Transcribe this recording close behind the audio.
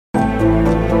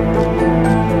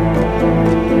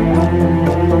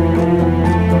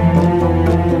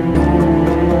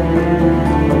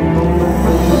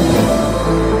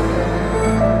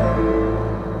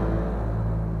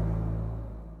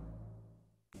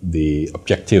the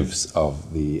objectives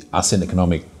of the ASEAN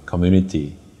Economic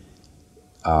Community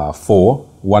are four.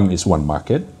 One is one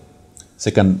market.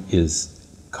 Second is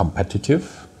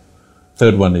competitive.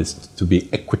 Third one is to be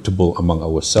equitable among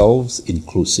ourselves,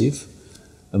 inclusive.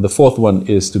 And the fourth one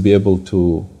is to be able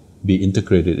to be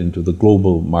integrated into the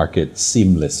global market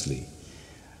seamlessly.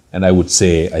 And I would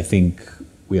say, I think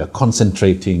we are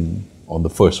concentrating on the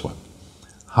first one.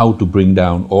 How to bring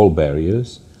down all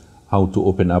barriers, how to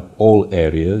open up all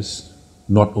areas,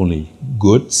 not only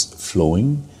goods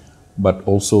flowing, but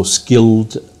also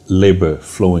skilled labor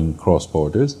flowing cross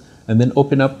borders, and then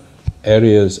open up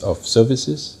areas of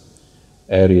services,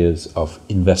 areas of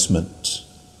investment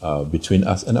between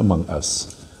us and among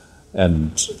us.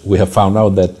 And we have found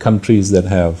out that countries that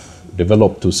have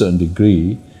developed to a certain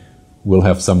degree will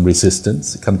have some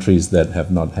resistance. Countries that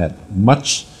have not had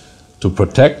much to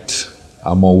protect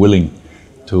are more willing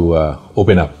to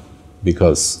open up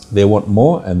because they want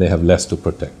more and they have less to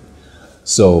protect.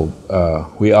 So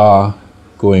we are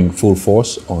going full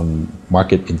force on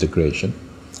market integration.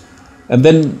 And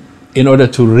then in order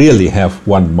to really have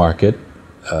one market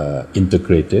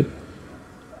integrated,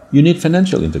 you need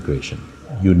financial integration.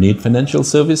 You need financial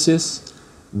services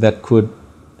that could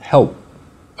help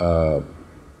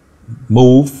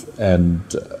move and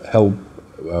help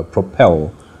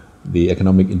propel the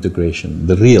economic integration,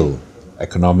 the real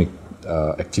economic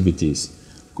activities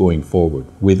going forward.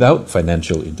 Without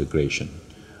financial integration,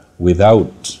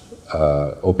 without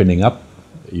opening up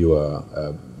your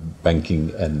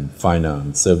banking and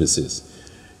finance services,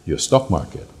 your stock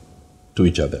market to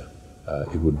each other,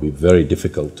 it would be very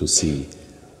difficult to see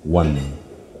one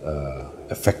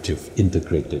effective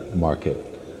integrated market,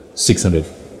 600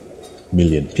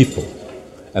 million people.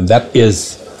 And that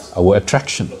is our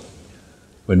attraction.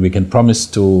 When we can promise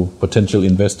to potential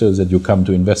investors that you come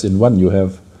to invest in one, you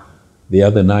have the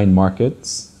other 9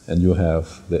 markets, and you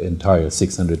have the entire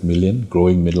 600 million,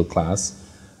 growing middle class,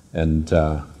 and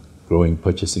growing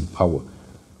purchasing power.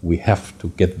 We have to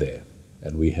get there,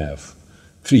 and we have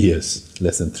 3 years,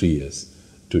 less than 3 years,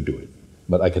 to do it.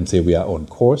 But I can say we are on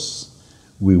course.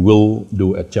 We will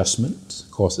do adjustment,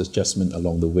 course adjustment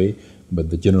along the way, but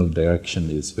the general direction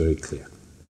is very clear.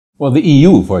 Well, the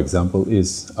EU, for example,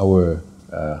 is our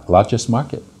largest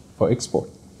market for export.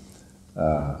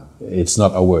 It's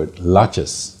not our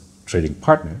largest trading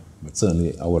partner, but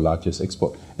certainly our largest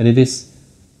export. And it is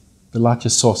the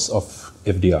largest source of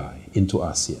FDI into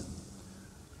ASEAN.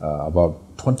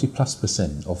 About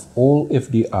 20+% of all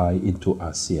FDI into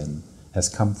ASEAN has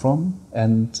come from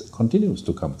and continues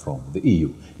to come from the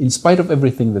EU, in spite of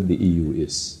everything that the EU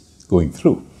is going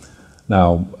through.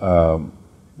 Now,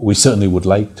 we certainly would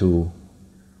like to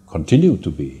continue to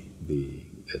be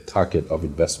the target of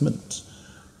investment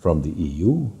from the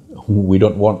EU. We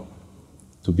don't want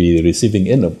to be the receiving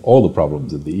end of all the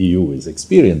problems that the EU is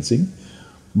experiencing,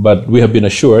 but we have been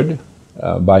assured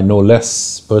by no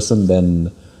less person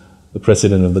than the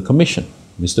President of the Commission,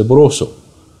 Mr. Barroso,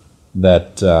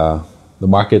 that the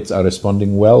markets are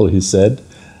responding well. He said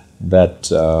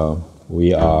that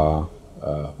we are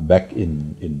back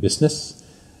in business,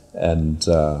 and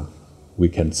we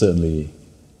can certainly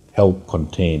help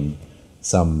contain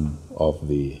some of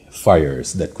the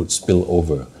fires that could spill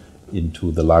over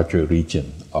into the larger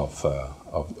region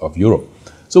of Europe.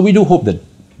 So we do hope that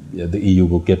the EU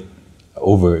will get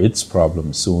over its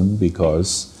problems soon,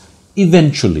 because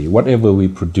eventually whatever we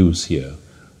produce here,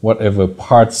 whatever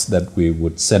parts that we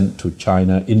would send to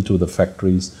China into the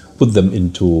factories, put them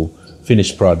into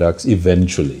finished products,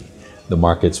 eventually the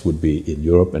markets would be in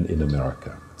Europe and in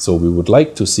America. So we would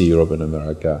like to see Europe and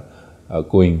America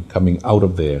coming out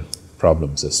of their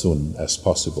problems as soon as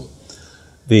possible.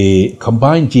 The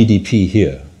combined GDP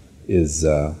here is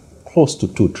close to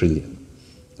 2 trillion.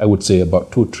 I would say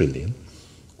about 2 trillion.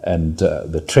 And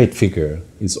the trade figure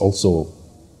is also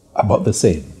about the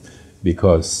same,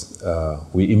 because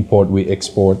we import, we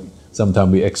export,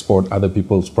 sometimes we export other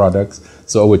people's products.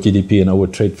 So our GDP and our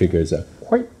trade figures are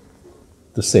quite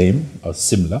the same or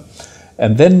similar.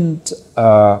 And then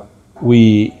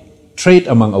we trade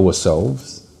among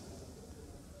ourselves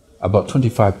about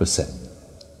 25%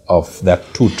 of that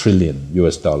 2 trillion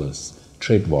US dollars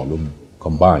trade volume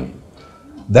combined.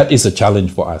 That is a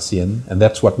challenge for ASEAN, and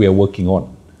that's what we are working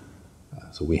on.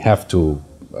 So we have to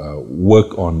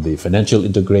work on the financial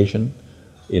integration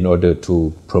in order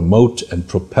to promote and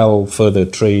propel further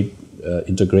trade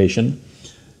integration,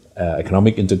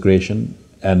 economic integration,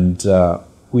 and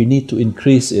we need to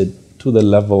increase it to the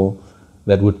level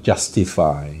that would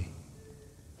justify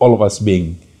all of us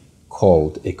being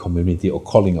called a community or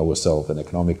calling ourselves an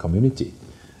economic community.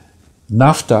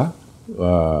 NAFTA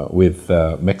with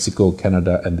Mexico,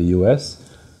 Canada, and the US,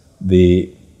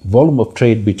 the volume of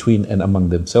trade between and among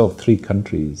themselves, three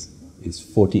countries, is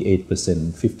 48%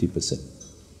 and 50%.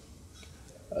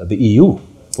 The EU,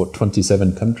 for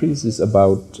 27 countries, is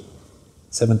about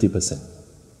 70%,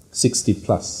 60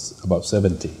 plus, about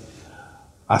 70.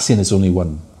 ASEAN is only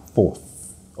 1/4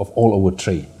 of all our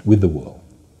trade with the world.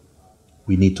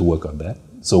 We need to work on that.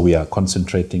 So we are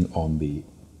concentrating on the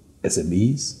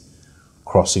SMEs,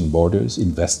 crossing borders,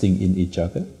 investing in each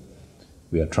other.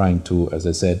 We are trying to, as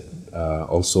I said,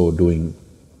 also doing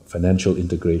financial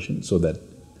integration so that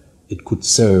it could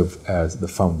serve as the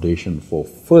foundation for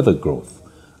further growth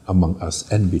among us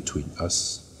and between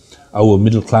us. Our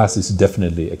middle class is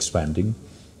definitely expanding.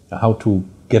 How to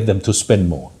get them to spend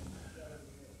more?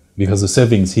 Because the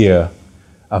savings here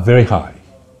are very high,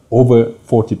 over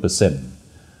 40%,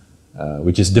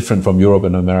 which is different from Europe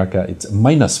and America. It's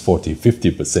minus 40,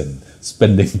 50%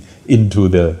 spending into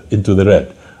the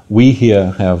red. We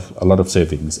here have a lot of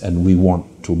savings, and we want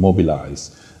to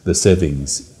mobilize the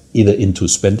savings either into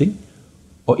spending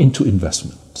or into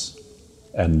investments.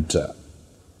 And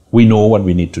we know what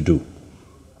we need to do.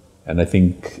 And I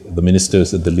think the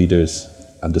ministers and the leaders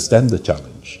understand the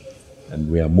challenge, and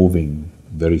we are moving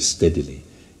very steadily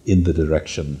in the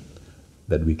direction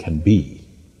that we can be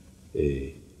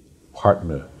a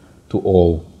partner to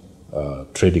all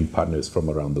trading partners from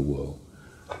around the world,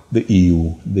 the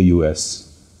EU, the US,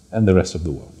 and the rest of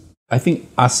the world. I think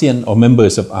ASEAN, or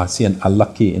members of ASEAN, are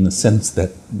lucky in the sense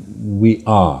that we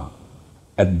are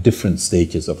at different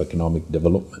stages of economic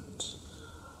development.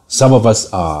 Some of us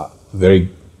are very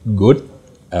good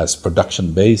as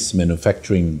production-based,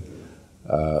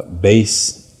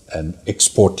 manufacturing-based, and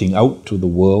exporting out to the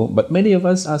world, but many of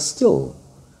us are still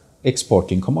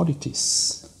exporting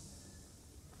commodities.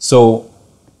 So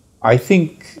I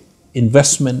think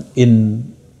investment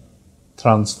in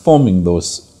transforming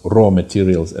those raw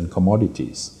materials and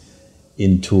commodities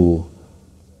into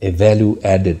a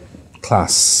value-added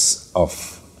class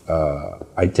of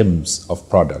items of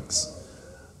products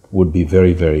would be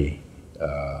very, very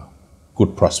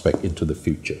good prospect into the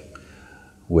future.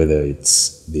 Whether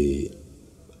it's the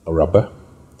rubber,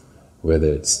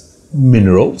 whether it's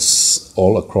minerals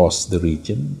all across the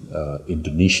region,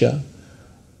 Indonesia,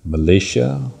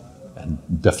 Malaysia, and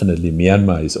definitely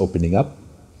Myanmar is opening up.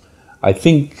 I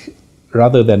think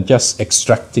rather than just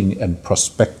extracting and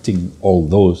prospecting all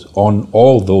those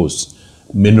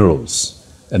minerals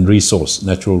and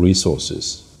natural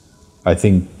resources, I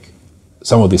think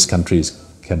some of these countries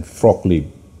can frog leap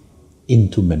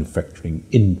into manufacturing,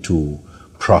 into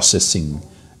processing,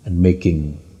 and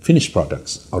making finished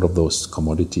products out of those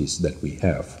commodities that we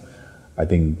have. I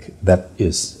think that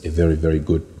is a very, very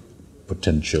good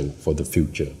potential for the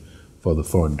future, for the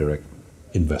foreign direct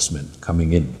investment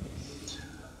coming in.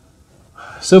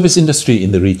 Service industry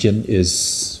in the region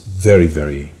is very,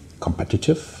 very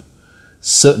competitive.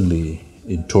 Certainly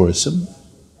in tourism,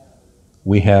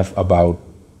 we have about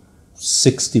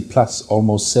 60 plus,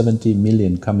 almost 70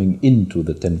 million coming into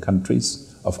the 10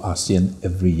 countries of ASEAN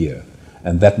every year,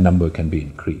 and that number can be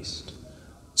increased.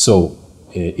 So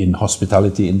in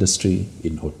hospitality industry,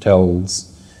 in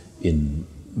hotels, in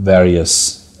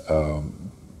various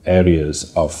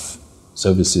areas of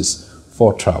services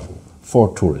for travel,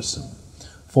 for tourism,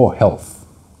 for health,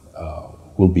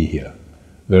 will be here.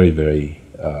 Very, very,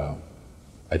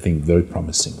 I think, very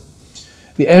promising.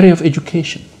 The area of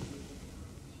education.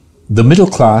 The middle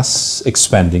class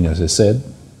expanding, as I said,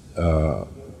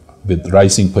 with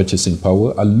rising purchasing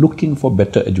power, are looking for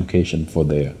better education for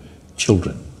their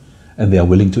children, and they are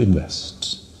willing to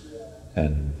invest.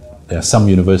 And there are some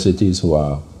universities who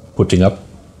are putting up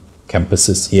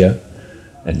campuses here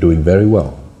and doing very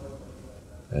well.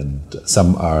 And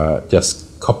some are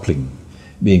just coupling,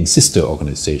 being sister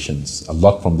organizations, a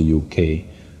lot from the UK,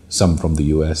 some from the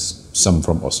US, some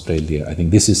from Australia. I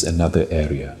think this is another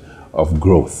area of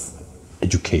growth.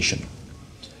 Education.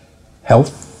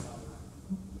 Health.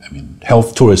 I mean,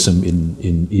 health tourism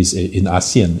in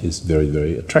ASEAN is very,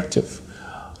 very attractive.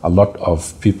 A lot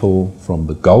of people from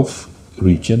the Gulf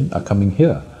region are coming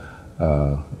here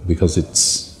because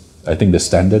I think the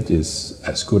standard is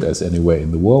as good as anywhere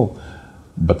in the world,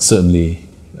 but certainly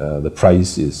the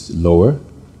price is lower,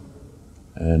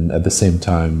 and at the same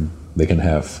time they can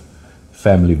have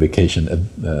family vacation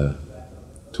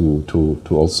to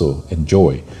also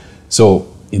enjoy. So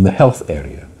in the health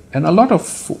area, and a lot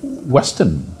of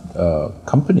Western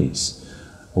companies,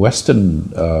 Western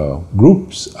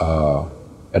groups are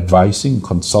advising,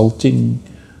 consulting,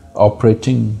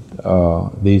 operating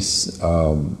these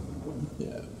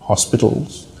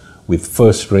hospitals with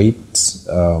first-rate,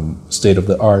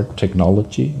 state-of-the-art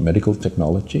technology, medical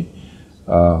technology.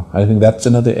 I think that's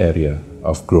another area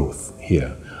of growth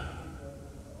here.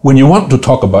 When you want to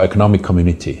talk about economic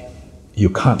community, you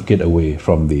can't get away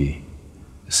from the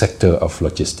sector of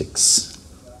logistics,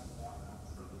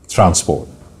 transport,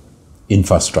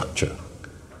 infrastructure,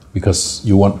 because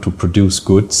you want to produce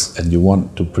goods and you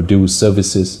want to produce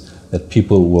services that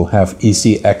people will have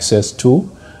easy access to,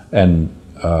 and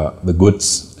the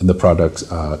goods and the products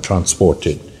are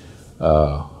transported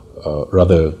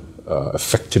rather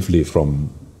effectively from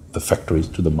the factories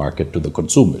to the market to the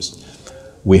consumers.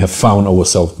 We have found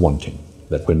ourselves wanting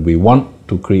that when we want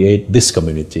to create this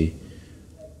community,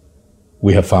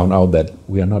 we have found out that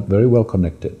we are not very well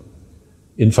connected,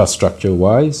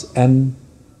 infrastructure-wise and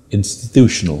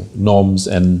institutional norms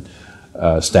and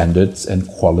standards and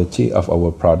quality of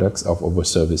our products, of our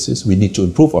services. We need to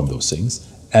improve on those things,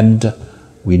 and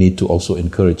we need to also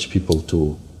encourage people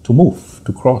to move,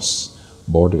 to cross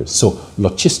borders. So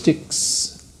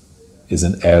logistics is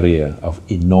an area of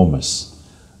enormous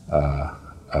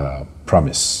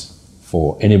promise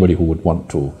for anybody who would want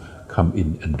to come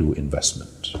in and do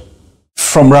investment.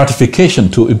 From ratification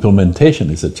to implementation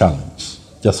is a challenge,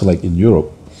 just like in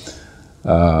Europe.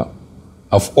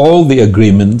 Of all the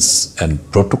agreements and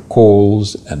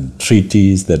protocols and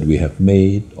treaties that we have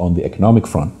made on the economic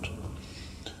front,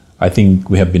 I think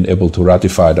we have been able to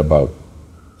ratify about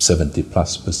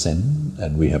 70+%,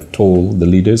 and we have told the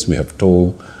leaders, we have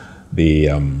told the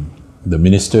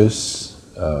ministers,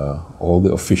 all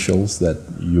the officials that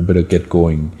you better get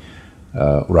going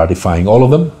ratifying all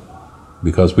of them,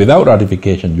 because without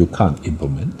ratification you can't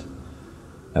implement.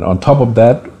 And on top of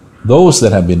that, those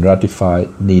that have been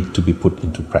ratified need to be put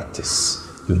into practice.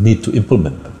 You need to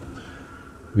implement them,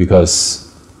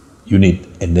 because you need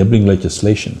enabling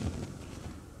legislation.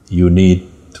 You need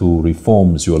to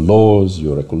reform your laws,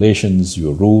 your regulations,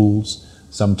 your rules,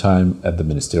 sometime at the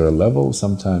ministerial level,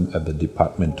 sometime at the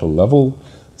departmental level,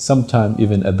 sometime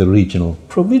even at the regional,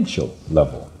 provincial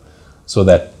level, so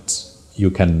that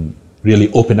you can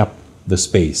really open up the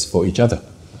space for each other.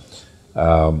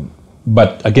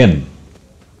 But again,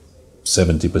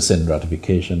 70%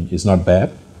 ratification is not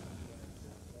bad,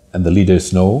 and the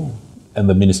leaders know, and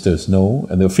the ministers know,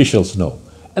 and the officials know,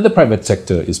 and the private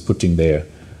sector is putting their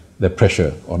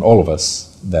pressure on all of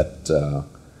us that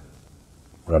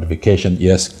ratification,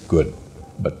 yes, good,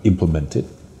 but implement it,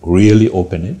 really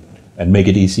open it, and make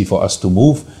it easy for us to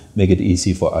move, make it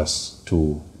easy for us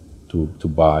to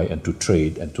buy and to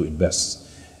trade and to invest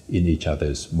in each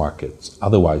other's markets.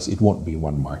 Otherwise, it won't be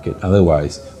one market.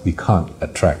 Otherwise, we can't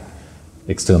attract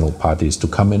external parties to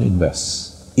come and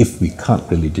invest if we can't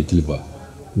really deliver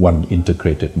one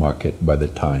integrated market by the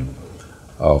time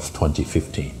of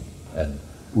 2015. And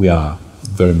we are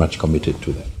very much committed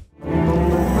to that.